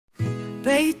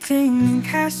baiting and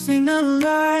casting a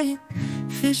line,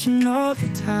 fishing all the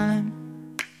time.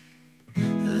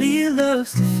 Lee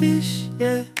loves to fish,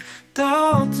 yeah,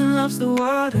 Dalton loves the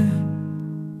water.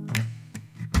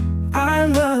 I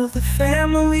love the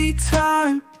family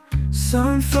time,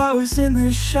 sunflowers in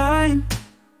the shine.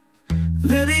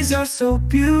 Lilies are so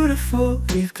beautiful,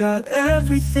 we've got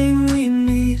everything we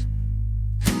need.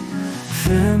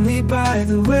 Family by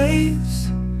the waves,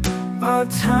 our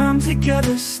time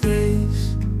together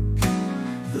stays.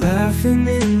 Laughing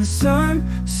in the sun,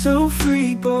 so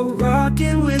free, but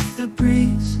rocking with the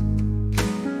breeze.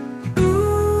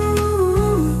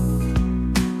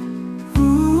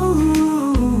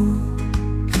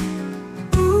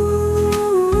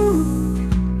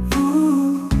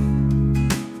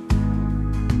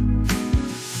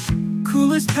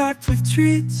 Coolers packed with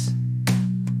treats,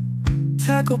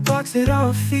 tackle box at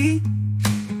our feet.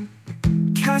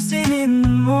 Casting in the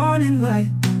morning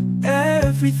light,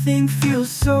 everything feels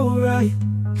so right.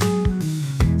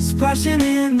 Splashing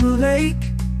in the lake,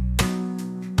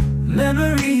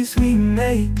 memories we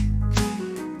make.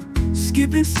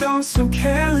 Skipping stones so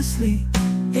carelessly,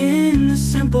 in a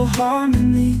simple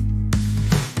harmony.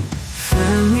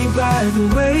 Family by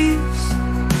the waves,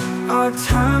 our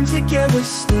time together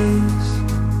stays.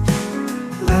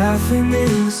 Laughing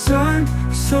in the sun,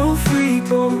 so free,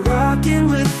 but rocking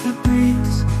with the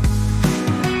breeze.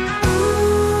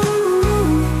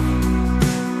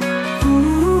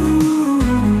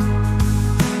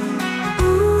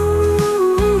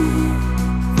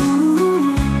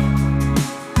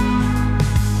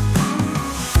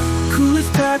 Coolers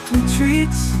packed with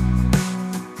treats,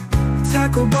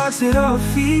 tackle box at our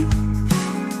feet.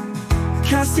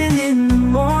 Casting in the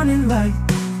morning light,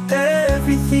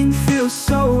 everything feels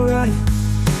so right.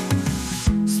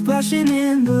 Splashing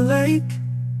in the lake,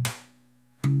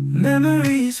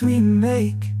 memories we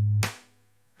make.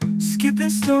 Skipping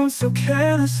stones so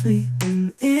carelessly,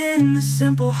 and in a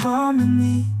simple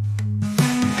harmony.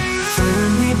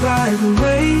 Family by the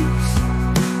waves,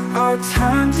 our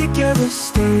time together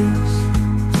stays.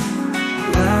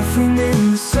 Laughing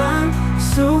in the sun,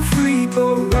 so free,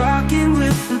 but rocking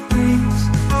with